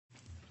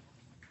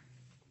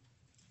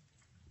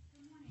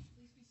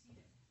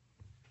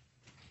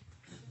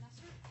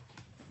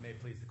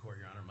please the court,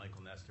 Your Honor.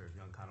 Michael Nestor of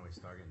Young, Conway,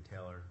 Stargate, and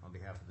Taylor on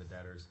behalf of the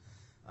debtors.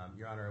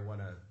 Your Honor, I want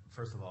to,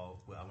 first of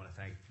all, I want to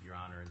thank Your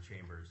Honor and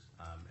Chambers,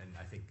 and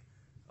I think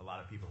a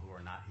lot of people who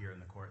are not here in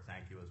the court,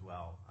 thank you as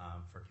well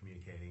for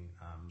communicating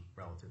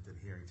relative to the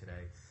hearing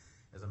today.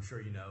 As I'm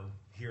sure you know,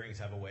 hearings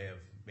have a way of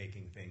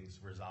making things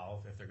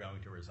resolve if they're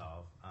going to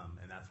resolve,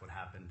 and that's what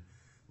happened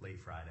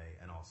late Friday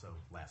and also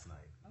last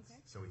night.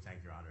 Okay. So we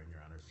thank Your Honor and Your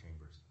Honor's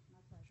Chambers.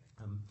 My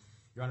pleasure.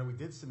 Your Honor, we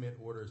did submit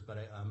orders, but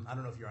I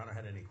don't know if Your Honor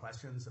had any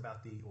questions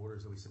about the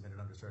orders that we submitted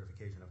under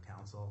certification of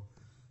counsel.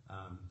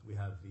 We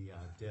have the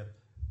DIP,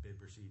 bid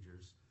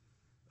procedures,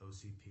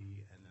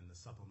 OCP, and then the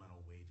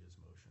supplemental wages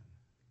motion.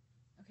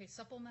 Okay,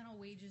 supplemental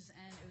wages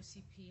and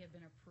OCP have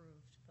been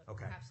approved, but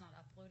Okay. perhaps not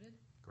uploaded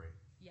Great.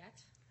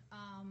 yet.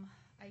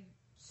 I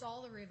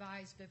saw the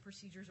revised bid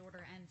procedures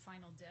order and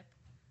final DIP.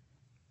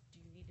 Do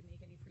you need to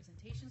make any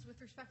presentations with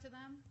respect to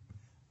them?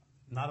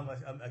 Not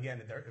unless,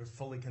 again, they're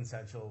fully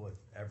consensual with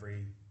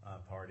every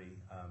party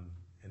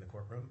in the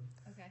courtroom.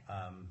 Okay.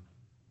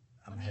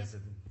 I'm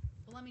hesitant.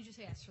 Well, let me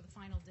just ask for the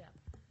final DIP.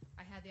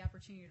 I had the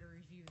opportunity to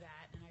review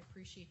that, and I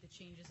appreciate the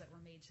changes that were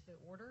made to the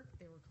order.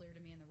 They were clear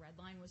to me in the red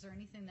line. Was there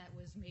anything that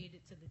was made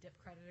to the DIP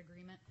credit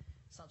agreement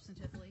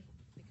substantively?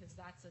 Because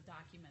that's a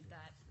document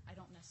that I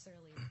don't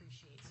necessarily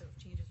appreciate. So if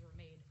changes were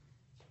made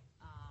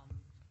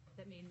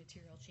that made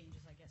material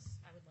changes, I guess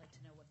I would like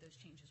to know what those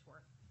changes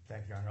were.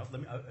 Thank you, Your Honor. Let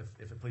me,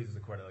 if it pleases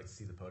the court, I'd like to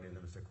see the podium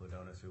of Mr.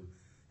 Clodonis, who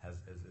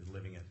is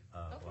living it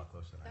a lot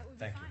closer than I am. That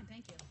would be fine.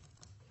 Thank you.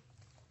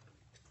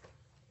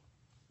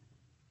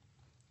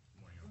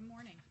 Good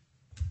morning.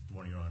 Good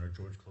morning, Your Honor.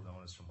 George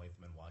Clodonis from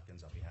Latham &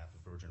 Watkins on behalf of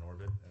Virgin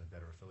Orbit and the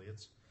debtor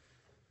affiliates.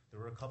 There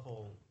were a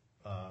couple,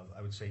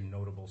 I would say,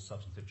 notable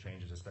substantive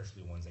changes,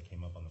 especially ones that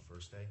came up on the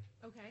first day.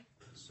 Okay.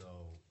 So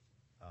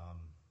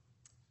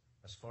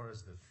as far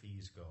as the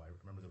fees go, I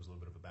remember there was a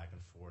little bit of a back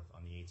and forth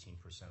on the 18%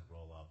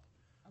 roll-up.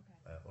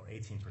 Okay. Or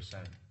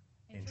 18%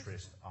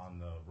 interest on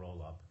the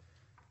roll-up.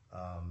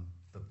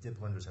 The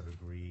DIP lenders have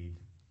agreed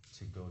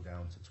to go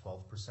down to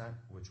 12%,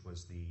 which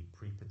was the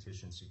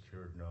pre-petition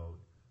secured note,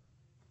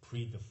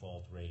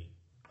 pre-default rate.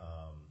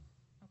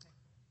 Okay.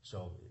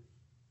 So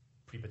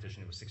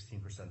pre-petition, it was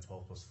 16%,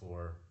 12 plus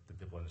 4. The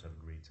DIP lenders have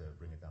agreed to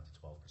bring it down to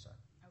 12%.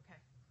 Okay.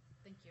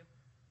 Thank you.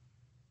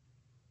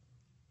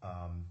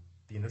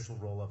 The initial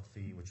roll-up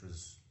fee, which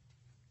was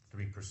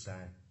 3%,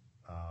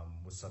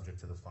 was subject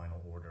to the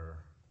final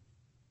order.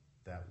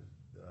 That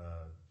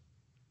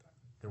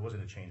there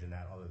wasn't a change in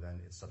that other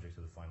than it's subject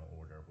to the final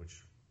order,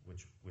 which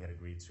we had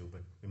agreed to,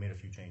 but we made a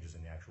few changes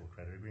in the actual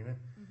credit agreement.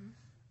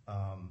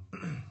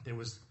 Mm-hmm. There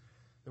was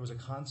a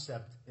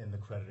concept in the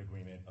credit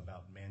agreement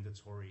about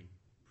mandatory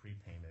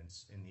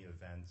prepayments in the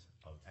event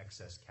of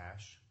excess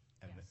cash,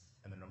 and, Yes.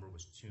 and the number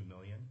was $2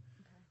 million,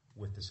 Okay.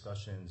 with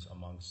discussions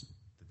amongst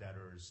the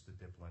debtors, the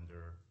DIP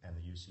lender, and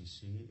the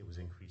UCC. It was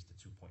increased to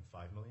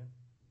 $2.5 million.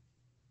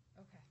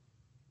 Okay.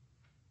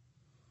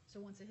 So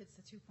once it hits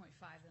the 2.5,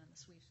 then the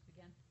sweeps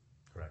begin?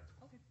 Correct.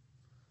 Okay.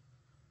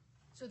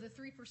 So the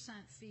 3%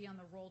 fee on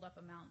the rolled up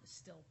amount is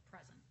still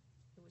present?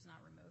 It was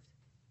not removed?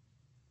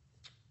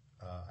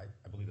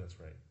 I believe that's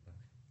right.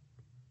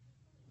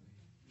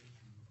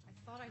 I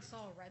thought I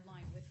saw a red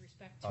line with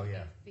respect to Oh,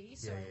 yeah. the fee,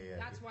 so Yeah.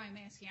 that's why I'm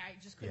asking. I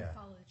just couldn't Yeah.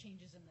 follow the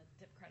changes in the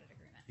DIP credit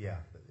agreement. Yeah,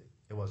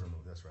 it was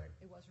removed, that's right.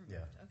 It was removed,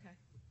 Yeah. okay.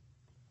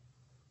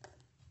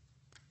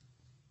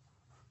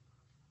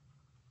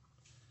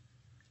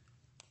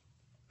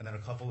 And then a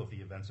couple of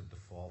the events of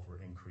default were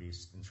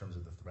increased in terms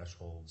of the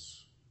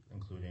thresholds,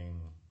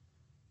 including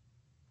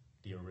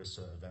the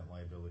ERISA event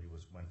liability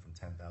went from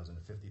 $10,000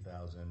 to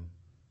 $50,000.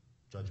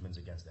 Judgments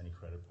against any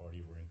credit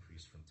party were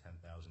increased from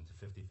 $10,000 to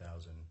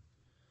 $50,000.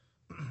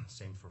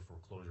 Same for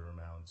foreclosure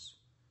amounts.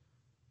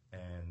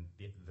 And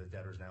the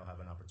debtors now have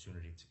an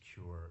opportunity to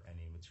cure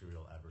any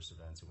material adverse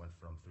events. It went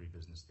from 3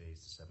 business days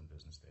to 7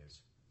 business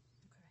days.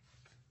 Okay.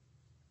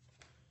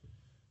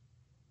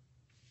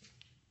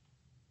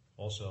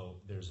 Also,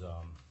 there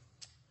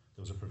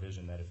was a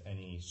provision that if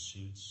any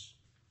suits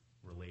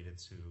related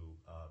to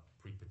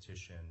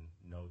pre-petition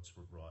notes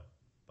were brought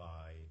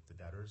by the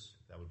debtors,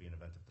 that would be an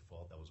event of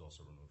default. That was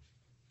also removed.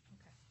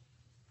 Okay.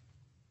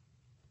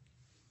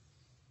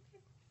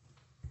 Okay.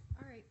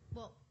 All right.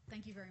 Well,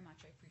 thank you very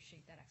much. I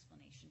appreciate that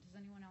explanation. Does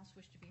anyone else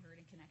wish to be heard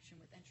in connection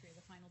with entry of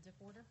the final DIP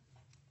order?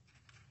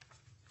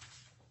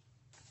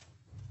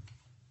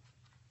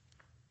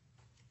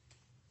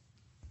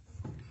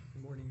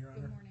 Good morning, Your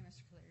Honor. Good morning,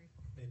 Mr. Cleary.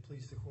 May it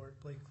please the court,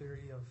 Blake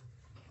Cleary of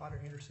Potter,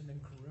 Anderson, and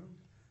Caroon.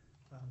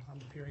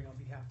 I'm appearing on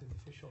behalf of the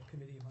Official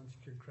Committee of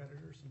Unsecured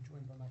Creditors. I'm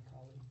joined by my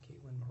colleague,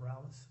 Caitlin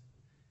Morales,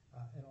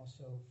 and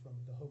also from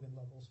the Hogan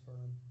Levels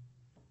firm,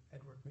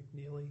 Edward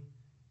McNeely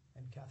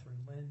and Catherine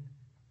Lynn.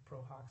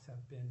 Pro Hocs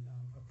have been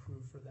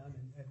approved for them,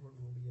 and Edward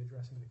will be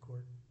addressing the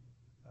court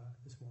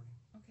this morning.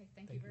 Okay,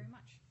 thank you very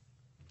much.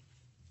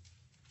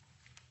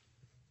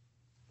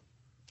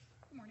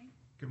 Good morning.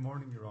 Good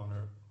morning, Your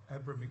Honor.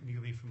 Edward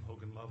McNeely from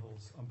Hogan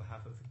Levels on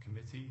behalf of the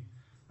committee.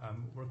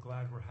 We're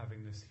glad we're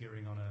having this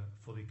hearing on a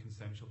fully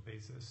consensual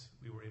basis.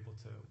 We were able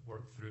to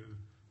work through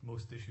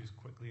most issues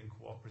quickly and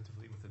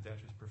cooperatively with the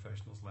debtors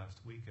professionals last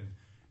week, and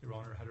Your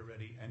Honour had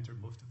already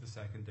entered most of the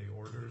second day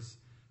orders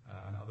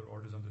and other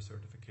orders under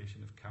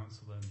certification of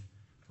counsel, and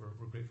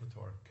we're grateful to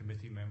our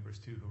committee members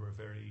too, who were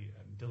very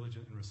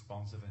diligent and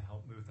responsive and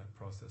helped move that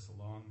process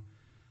along.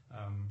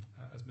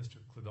 As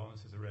Mr.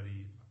 Clodonis has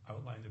already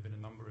outlined, there have been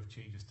a number of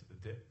changes to the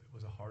DIP. It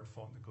was a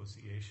hard-fought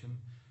negotiation,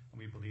 and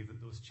we believe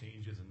that those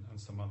changes and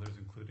some others,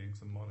 including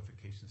some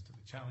modifications to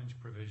the challenge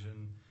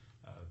provision,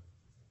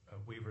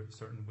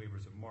 certain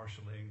waivers of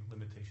marshalling,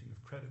 limitation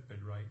of credit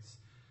bid rights,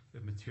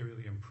 have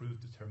materially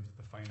improved the terms of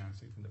the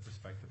financing from the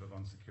perspective of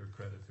unsecured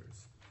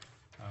creditors.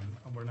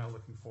 And we're now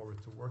looking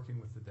forward to working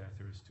with the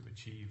debtors to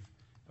achieve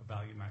a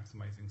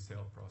value-maximizing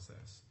sale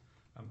process.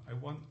 I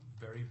want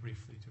very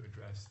briefly to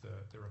address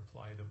the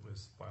reply that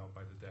was filed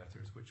by the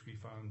debtors, which we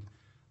found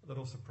a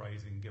little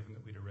surprising given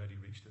that we'd already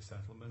reached a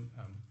settlement.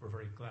 We're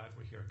very glad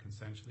we're here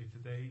consensually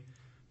today,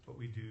 but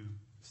we do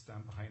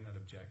stand behind that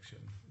objection.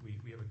 We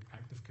have an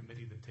active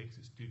committee that takes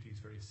its duties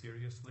very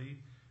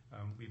seriously.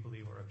 We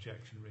believe our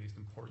objection raised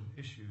important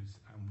issues,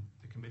 and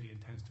the committee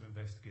intends to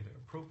investigate it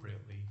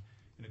appropriately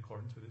in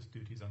accordance with its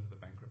duties under the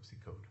Bankruptcy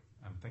Code.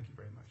 Thank you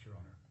very much, Your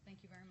Honour.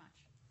 Thank you very much.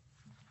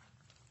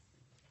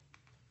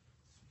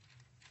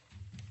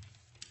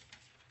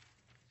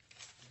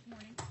 Good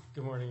morning.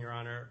 Good morning, Your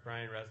Honor.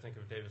 Brian Resnick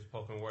of Davis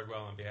Polk &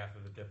 Wardwell on behalf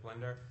of the DIP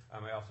lender.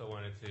 I also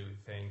wanted to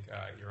thank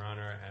Your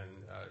Honor and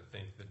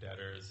thank the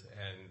debtors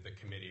and the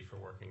committee for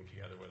working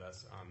together with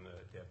us on the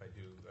DIP. I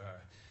do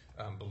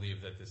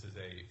believe that this is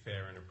a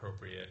fair and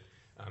appropriate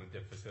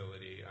DIP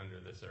facility under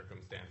the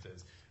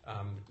circumstances.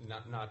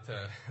 Not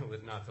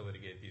to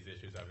litigate these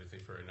issues, obviously,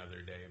 for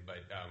another day,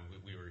 but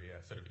we were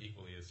sort of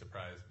equally as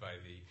surprised by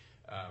the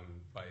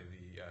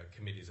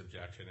committee's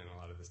objection and a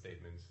lot of the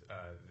statements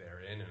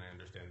therein, and I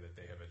understand that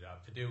they have a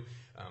job to do,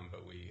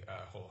 but we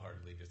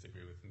wholeheartedly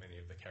disagree with many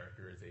of the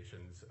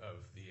characterizations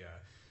of the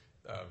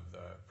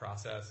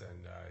process,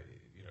 and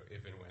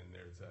if and when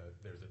there's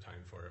a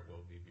time for it,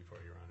 we'll be before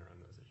Your Honor on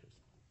those issues.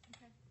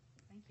 Okay,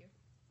 thank you.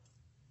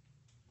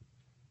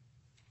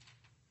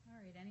 All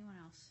right, anyone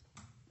else?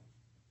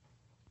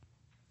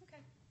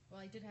 Okay,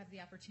 well, I did have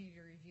the opportunity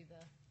to review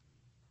the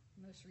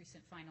most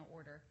recent final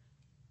order.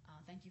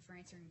 Thank you for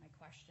answering my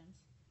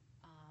questions.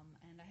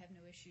 And I have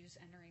no issues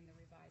entering the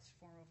revised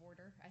form of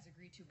order as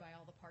agreed to by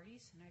all the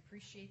parties, and I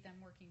appreciate them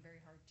working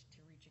very hard to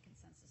reach a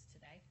consensus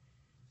today.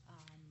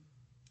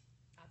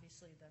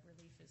 Obviously, the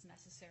relief is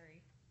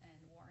necessary and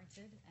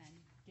warranted, and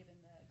given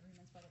the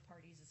agreements by the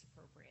parties, it's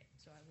appropriate.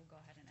 So I will go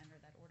ahead and enter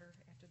that order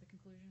after the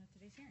conclusion of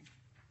today's hearing.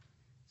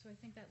 So I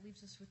think that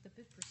leaves us with the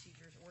bid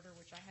procedures order,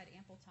 which I had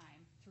ample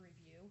time to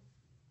review.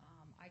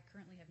 I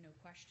currently have no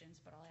questions,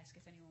 but I'll ask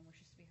if anyone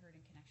wishes to be heard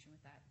in connection with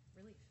that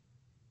relief.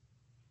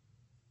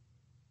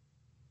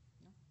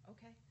 No?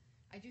 Okay.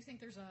 I do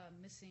think there's a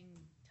missing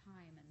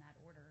time in that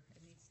order.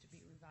 It needs to be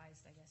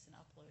revised, I guess, and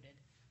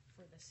uploaded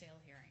for the sale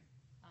hearing.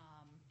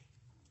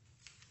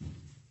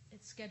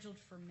 It's scheduled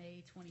for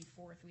May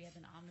 24th. We have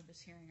an omnibus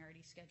hearing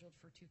already scheduled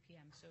for 2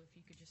 p.m. So if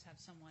you could just have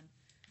someone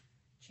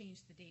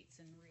change the dates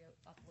and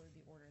re-upload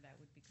the order, that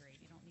would be great.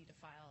 You don't need to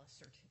file a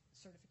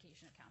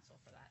certification of counsel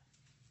for that.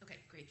 Okay,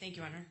 great. Thank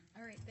you, Honor.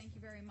 All right, thank you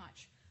very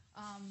much.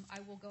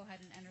 I will go ahead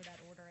and enter that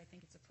order. I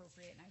think it's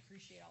appropriate, and I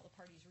appreciate all the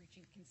parties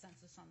reaching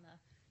consensus on the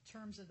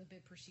terms of the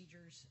bid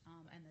procedures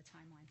and the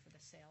timeline for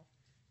the sale.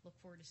 Look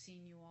forward to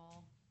seeing you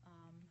all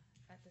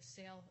at the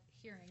sale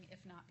hearing,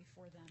 if not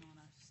before then, on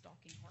a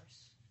stalking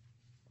horse.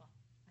 Well,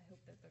 I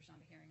hope that there's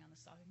not a hearing on the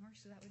stalking horse,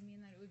 so that would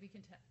mean that it would be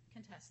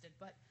contested.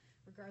 But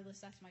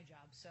regardless, that's my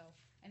job. So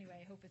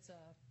anyway, I hope it's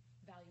a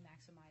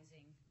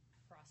value-maximizing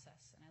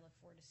process, and I look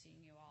forward to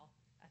seeing you all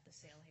at the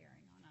sale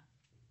hearing on a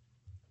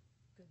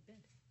good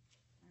bid.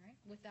 All right,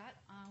 with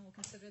that, we'll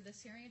consider this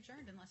hearing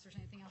adjourned unless there's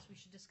anything else we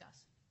should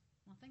discuss.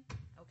 Nothing?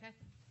 Okay.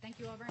 Thank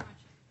you all very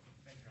much.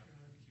 Thank you, Your Honor.